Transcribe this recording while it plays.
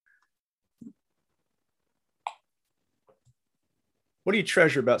What do you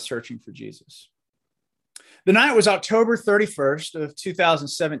treasure about searching for Jesus? The night was October 31st of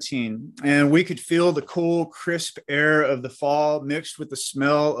 2017, and we could feel the cool, crisp air of the fall mixed with the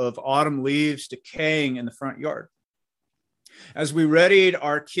smell of autumn leaves decaying in the front yard. As we readied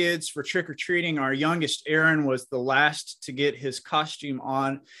our kids for trick-or-treating, our youngest, Aaron, was the last to get his costume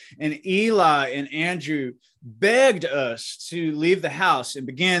on, and Eli and Andrew begged us to leave the house and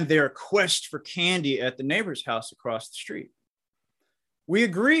begin their quest for candy at the neighbor's house across the street. We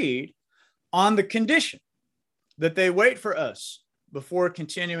agreed on the condition that they wait for us before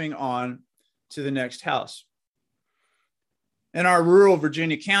continuing on to the next house. In our rural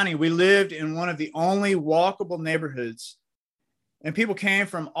Virginia county, we lived in one of the only walkable neighborhoods, and people came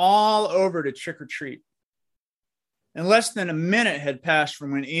from all over to trick or treat. And less than a minute had passed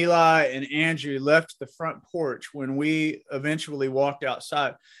from when Eli and Andrew left the front porch when we eventually walked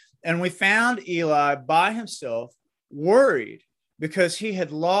outside. And we found Eli by himself, worried because he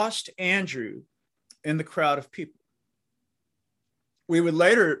had lost Andrew in the crowd of people. We would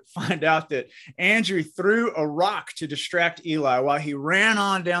later find out that Andrew threw a rock to distract Eli while he ran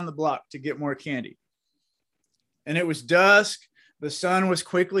on down the block to get more candy. And it was dusk. The sun was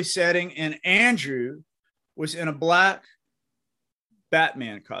quickly setting, and Andrew was in a black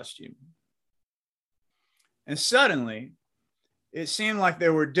Batman costume. And suddenly, it seemed like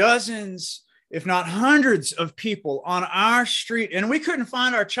there were dozens, if not hundreds of people on our street, and we couldn't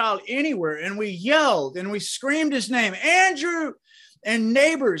find our child anywhere. And we yelled and we screamed his name, Andrew, and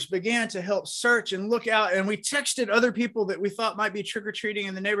neighbors began to help search and look out. And we texted other people that we thought might be trick-or-treating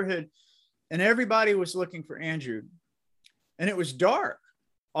in the neighborhood, and everybody was looking for Andrew. And it was dark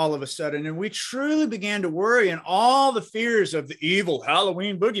all of a sudden, and we truly began to worry, and all the fears of the evil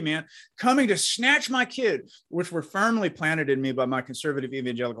Halloween boogeyman coming to snatch my kid, which were firmly planted in me by my conservative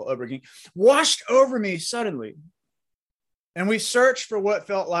evangelical upbringing, washed over me suddenly. And we searched for what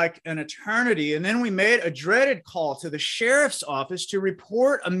felt like an eternity, and then we made a dreaded call to the sheriff's office to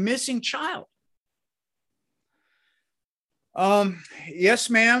report a missing child. Yes,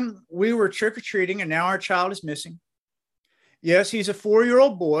 ma'am, we were trick-or-treating, and now our child is missing. Yes, he's a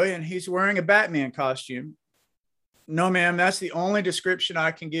 4-year-old boy, and he's wearing a Batman costume. No, ma'am, that's the only description I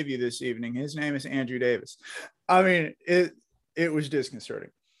can give you this evening. His name is Andrew Davis. I mean, it was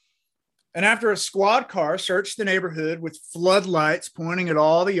disconcerting. And after a squad car searched the neighborhood with floodlights pointing at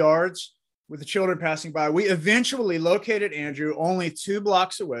all the yards with the children passing by, we eventually located Andrew only 2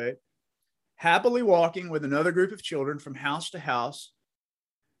 blocks away, happily walking with another group of children from house to house.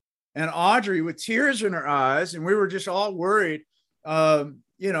 And Audrey with tears in her eyes, and we were just all worried.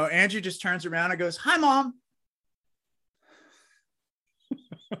 Andrew just turns around and goes, "Hi, Mom."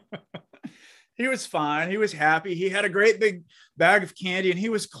 He was fine. He was happy. He had a great big bag of candy, and he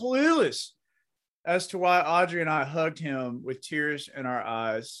was clueless as to why Audrey and I hugged him with tears in our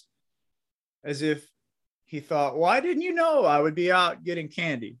eyes, as if he thought, why didn't you know I would be out getting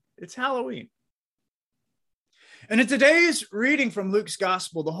candy? It's Halloween. And in today's reading from Luke's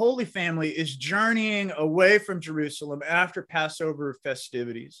gospel, the Holy Family is journeying away from Jerusalem after Passover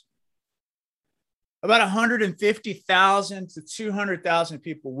festivities. About 150,000 to 200,000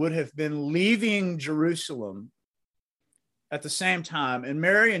 people would have been leaving Jerusalem at the same time, and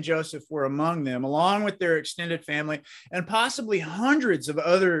Mary and Joseph were among them, along with their extended family and possibly hundreds of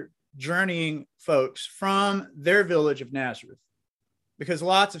other journeying folks from their village of Nazareth, because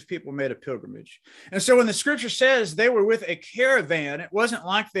lots of people made a pilgrimage. And so when the scripture says they were with a caravan, it wasn't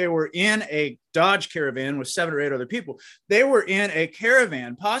like they were in a Dodge Caravan with 7 or 8 other people. They were in a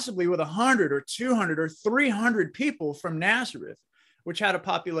caravan, possibly with 100 or 200 or 300 people from Nazareth, which had a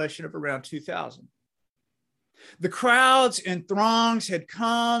population of around 2,000. The crowds and throngs had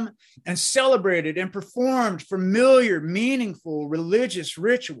come and celebrated and performed familiar, meaningful religious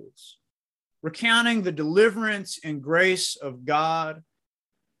rituals, recounting the deliverance and grace of God.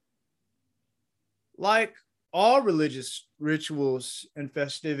 Like all religious rituals and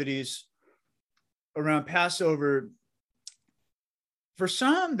festivities around Passover, for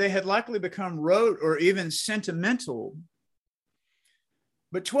some, they had likely become rote or even sentimental.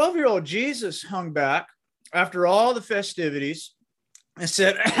 But 12-year-old Jesus hung back after all the festivities and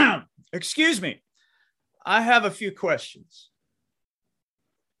said, "Excuse me, I have a few questions."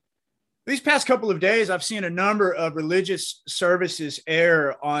 These past couple of days, I've seen a number of religious services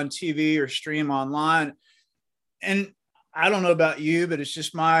air on TV or stream online. And I don't know about you, but it's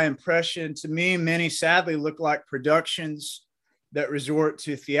just my impression. To me, many sadly look like productions that resort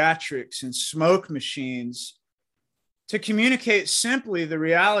to theatrics and smoke machines to communicate simply the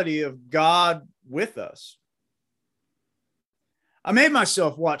reality of God with us. I made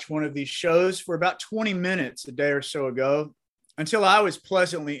myself watch one of these shows for about 20 minutes a day or so ago. until I was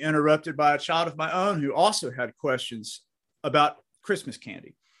pleasantly interrupted by a child of my own who also had questions about Christmas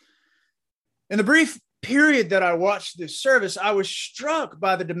candy. In the brief period that I watched this service, I was struck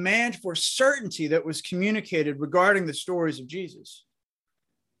by the demand for certainty that was communicated regarding the stories of Jesus.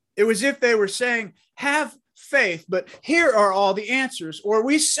 It was as if they were saying, have faith, but here are all the answers. Or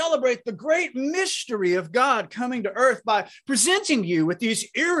we celebrate the great mystery of God coming to earth by presenting you with these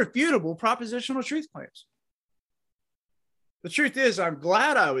irrefutable propositional truth claims. The truth is, I'm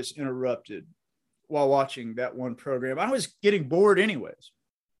glad I was interrupted while watching that one program. I was getting bored anyways.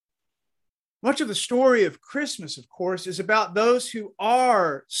 Much of the story of Christmas, of course, is about those who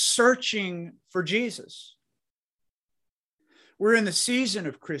are searching for Jesus. We're in the season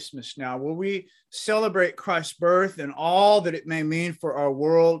of Christmas now, where we celebrate Christ's birth and all that it may mean for our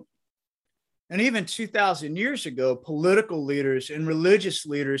world. And even 2,000 years ago, political leaders and religious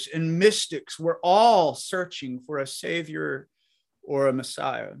leaders and mystics were all searching for a savior or a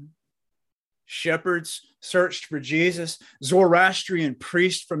Messiah. Shepherds searched for Jesus. Zoroastrian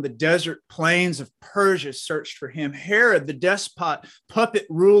priests from the desert plains of Persia searched for him. Herod, the despot puppet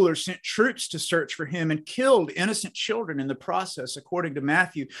ruler, sent troops to search for him and killed innocent children in the process, according to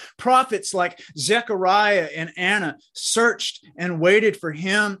Matthew. Prophets like Zechariah and Anna searched and waited for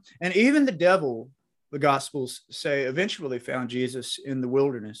him. And even the devil, the Gospels say, eventually found Jesus in the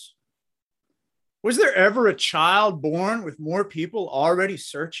wilderness. Was there ever a child born with more people already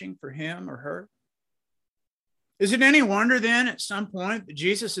searching for him or her? Is it any wonder then at some point that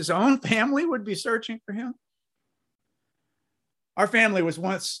Jesus' own family would be searching for him? Our family was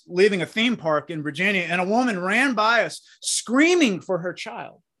once leaving a theme park in Virginia, and a woman ran by us screaming for her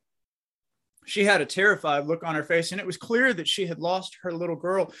child. She had a terrified look on her face, and it was clear that she had lost her little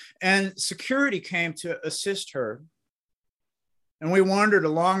girl, and security came to assist her. And we wondered,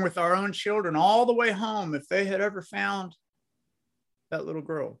 along with our own children, all the way home, if they had ever found that little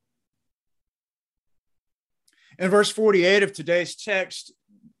girl. In verse 48 of today's text,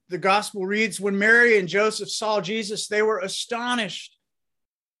 the gospel reads, when Mary and Joseph saw Jesus, they were astonished.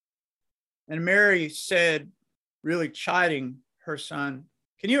 And Mary said, really chiding her son.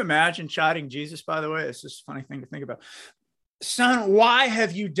 Can you imagine chiding Jesus, by the way? It's just a funny thing to think about. Son, why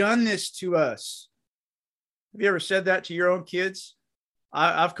have you done this to us? Have you ever said that to your own kids?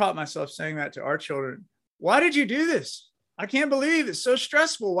 I've caught myself saying that to our children. Why did you do this? I can't believe it's so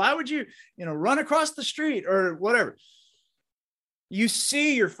stressful. Why would you, run across the street or whatever? You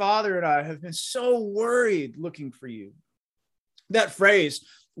see, your father and I have been so worried looking for you. That phrase,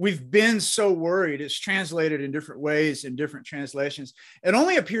 we've been so worried, is translated in different ways in different translations. It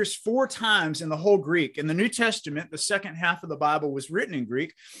only appears 4 times in the whole Greek. In the New Testament, the second half of the Bible was written in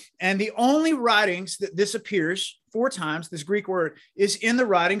Greek. And the only writings that this appears 4 times, this Greek word, is in the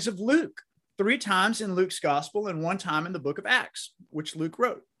writings of Luke. 3 times in Luke's gospel and 1 time in the book of Acts, which Luke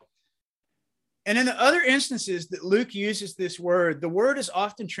wrote. And in the other instances that Luke uses this word, the word is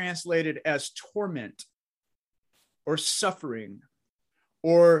often translated as torment or suffering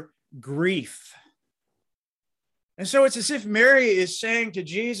or grief. And so it's as if Mary is saying to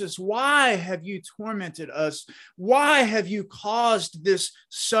Jesus, why have you tormented us? Why have you caused this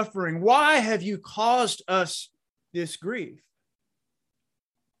suffering? Why have you caused us this grief?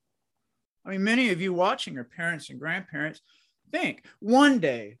 I mean, many of you watching are parents and grandparents. Think, 1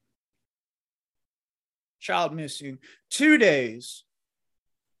 day, child missing, 2 days,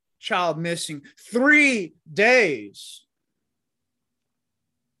 child missing, 3 days.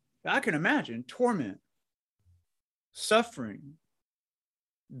 I can imagine torment, suffering,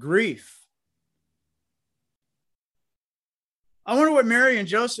 grief. I wonder what Mary and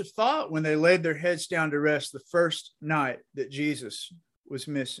Joseph thought when they laid their heads down to rest the first night that Jesus was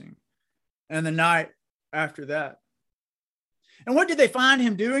missing and the night after that. And what did they find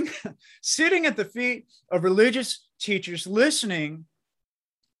him doing? Sitting at the feet of religious teachers, listening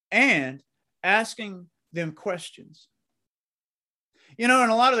and asking them questions. In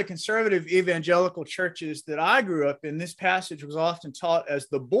a lot of the conservative evangelical churches that I grew up in, this passage was often taught as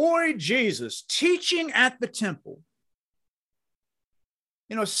the boy Jesus teaching at the temple.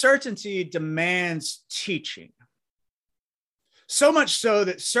 Certainty demands teaching. So much so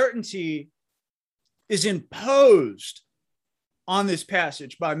that certainty is imposed on this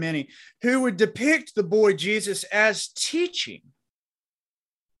passage by many who would depict the boy Jesus as teaching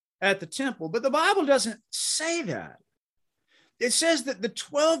at the temple. But the Bible doesn't say that. It says that the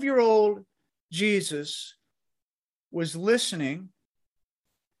 12-year-old Jesus was listening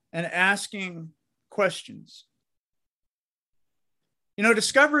and asking questions. You know,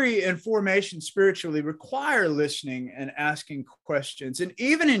 discovery and formation spiritually require listening and asking questions. And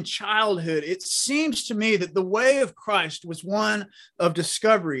even in childhood, it seems to me that the way of Christ was one of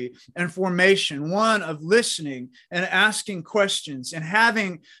discovery and formation, one of listening and asking questions and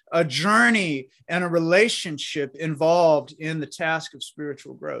having a journey and a relationship involved in the task of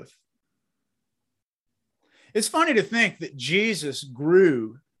spiritual growth. It's funny to think that Jesus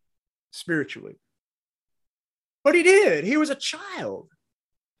grew spiritually. But he did. He was a child.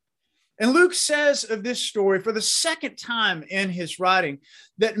 And Luke says of this story for the second time in his writing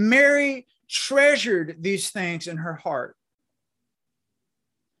that Mary treasured these things in her heart.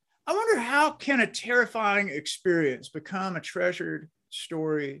 I wonder, how can a terrifying experience become a treasured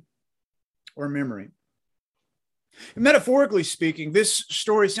story or memory? Metaphorically speaking, this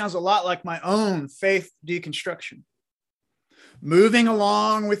story sounds a lot like my own faith deconstruction. Moving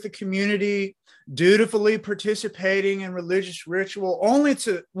along with the community, dutifully participating in religious ritual, only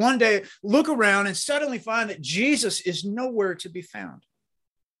to one day look around and suddenly find that Jesus is nowhere to be found.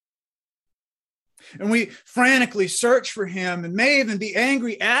 And we frantically search for him and may even be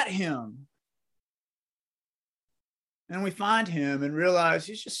angry at him. And we find him and realize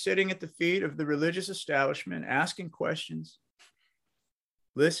he's just sitting at the feet of the religious establishment, asking questions,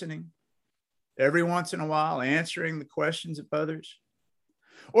 listening, every once in a while answering the questions of others.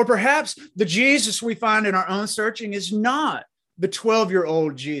 Or perhaps the Jesus we find in our own searching is not the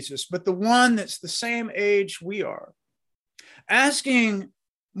 12-year-old Jesus, but the one that's the same age we are, asking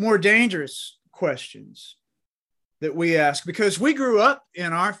more dangerous questions that we ask because we grew up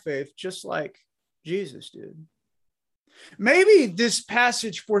in our faith just like Jesus did. Maybe this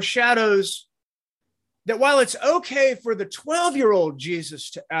passage foreshadows that while it's okay for the 12-year-old Jesus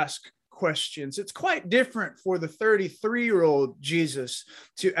to ask questions, it's quite different for the 33-year-old Jesus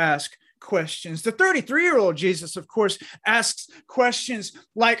to ask questions. The 33-year-old Jesus, of course, asks questions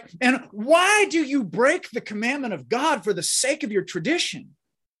like, and why do you break the commandment of God for the sake of your tradition?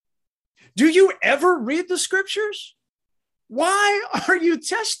 Do you ever read the scriptures? Why are you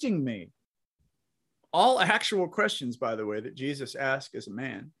testing me? All actual questions, by the way, that Jesus asked as a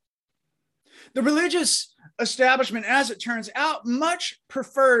man. The religious establishment, as it turns out, much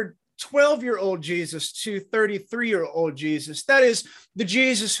preferred 12-year-old Jesus to 33-year-old Jesus. That is the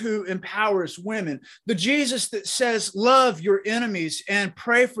Jesus who empowers women, the Jesus that says, love your enemies and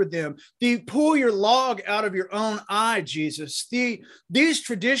pray for them, the pull your log out of your own eye Jesus. These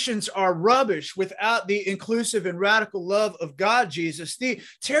traditions are rubbish without the inclusive and radical love of God Jesus. The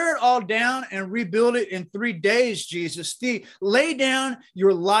tear it all down and rebuild it in 3 days Jesus. The lay down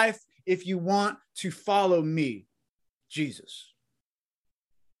your life if you want to follow me Jesus.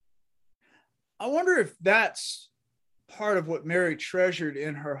 I wonder if that's part of what Mary treasured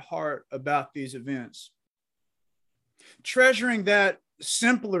in her heart about these events. Treasuring that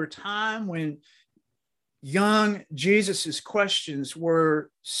simpler time when young Jesus's questions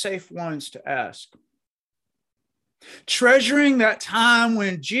were safe ones to ask. Treasuring that time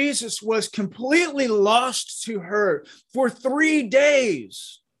when Jesus was completely lost to her for 3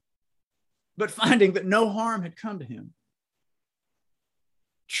 days, but finding that no harm had come to him.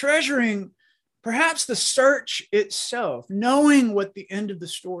 Treasuring perhaps the search itself, knowing what the end of the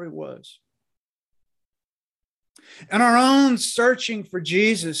story was. In our own searching for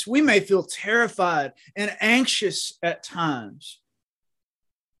Jesus, we may feel terrified and anxious at times.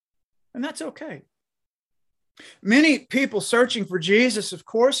 And that's okay. Many people searching for Jesus, of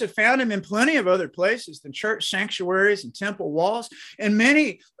course, have found him in plenty of other places than church sanctuaries and temple walls. And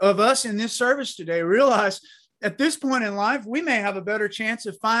many of us in this service today realize at this point in life, we may have a better chance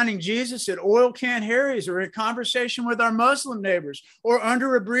of finding Jesus at Oil Can Harry's or in conversation with our Muslim neighbors or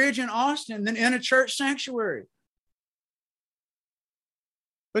under a bridge in Austin than in a church sanctuary.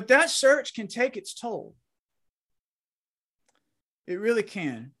 But that search can take its toll. It really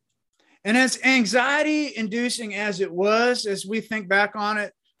can. And as anxiety-inducing as it was, as we think back on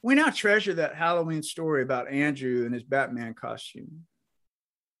it, we now treasure that Halloween story about Andrew and his Batman costume.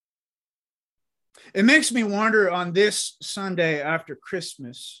 It makes me wonder on this Sunday after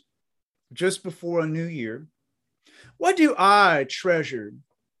Christmas, just before a new year, what do I treasure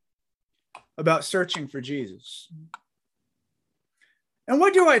about searching for Jesus? And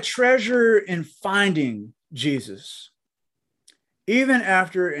what do I treasure in finding Jesus, even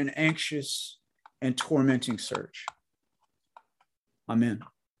after an anxious and tormenting search? Amen.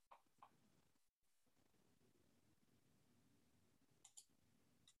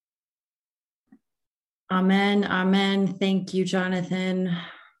 Amen. Amen. Thank you, Jonathan.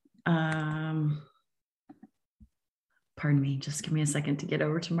 Pardon me. Just give me a second to get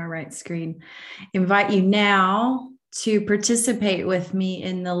over to my right screen. Invite you now to participate with me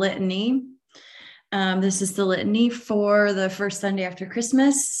in the litany. This is the litany for the first Sunday after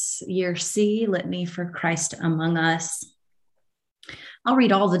Christmas, year C, Litany for Christ Among Us. I'll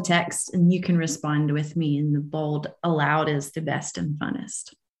read all the text and you can respond with me in the bold. Aloud is the best and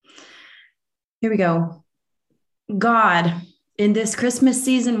funnest. Here we go. God, in this Christmas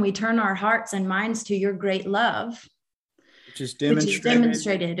season, we turn our hearts and minds to your great love, which is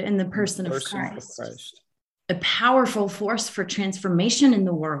demonstrated in the person of Christ, a powerful force for transformation in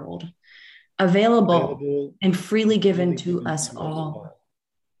the world, available and freely given to us all.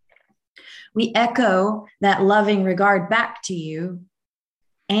 We echo that loving regard back to you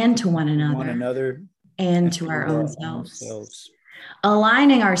and to one another and to our own selves,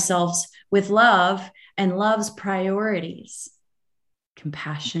 aligning ourselves with love and love's priorities: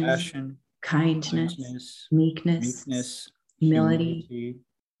 compassion, kindness, meekness, humility,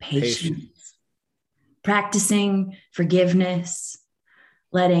 patience, practicing forgiveness,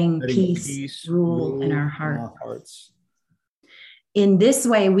 letting peace rule in our hearts. In this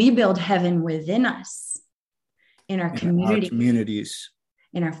way, we build heaven within us, in our communities,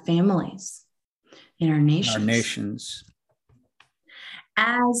 in our families, in our nations.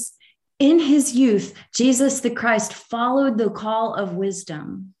 As in his youth, Jesus the Christ followed the call of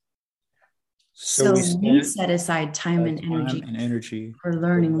wisdom. So we set aside time and energy for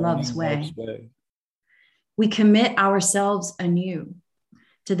learning love's way. We commit ourselves anew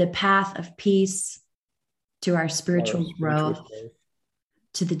to the path of peace, to our spiritual growth,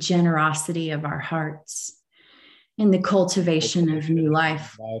 to the generosity of our hearts, in the cultivation of new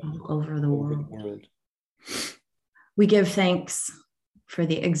life all over the world. We give thanks for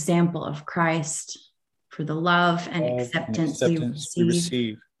the example of Christ, for the love and acceptance we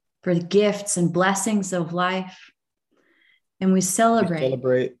receive, for the gifts and blessings of life. And we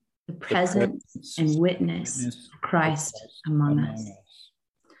celebrate the presence and witness of Christ among us.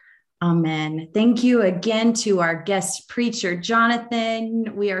 Amen. Thank you again to our guest preacher,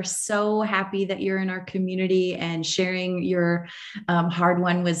 Jonathan. We are so happy that you're in our community and sharing your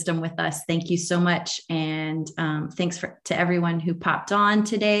hard-won wisdom with us. Thank you so much. And thanks to everyone who popped on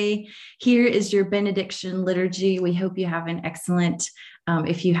today. Here is your benediction liturgy. We hope you have an excellent,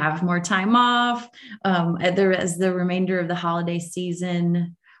 if you have more time off, as the remainder of the holiday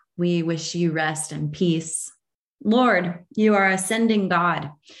season, we wish you rest and peace. Lord, you are ascending God.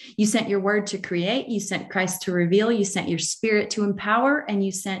 You sent your word to create. You sent Christ to reveal. You sent your spirit to empower, and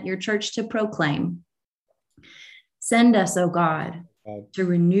you sent your church to proclaim. Send us, O God, to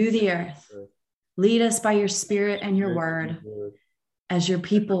renew the earth. Lead us by your spirit and your word. As your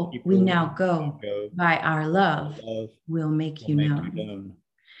people, we now go. By our love, we'll make you known.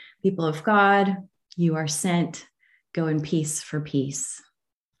 People of God, you are sent. Go in peace for peace.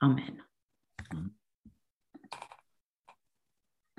 Amen.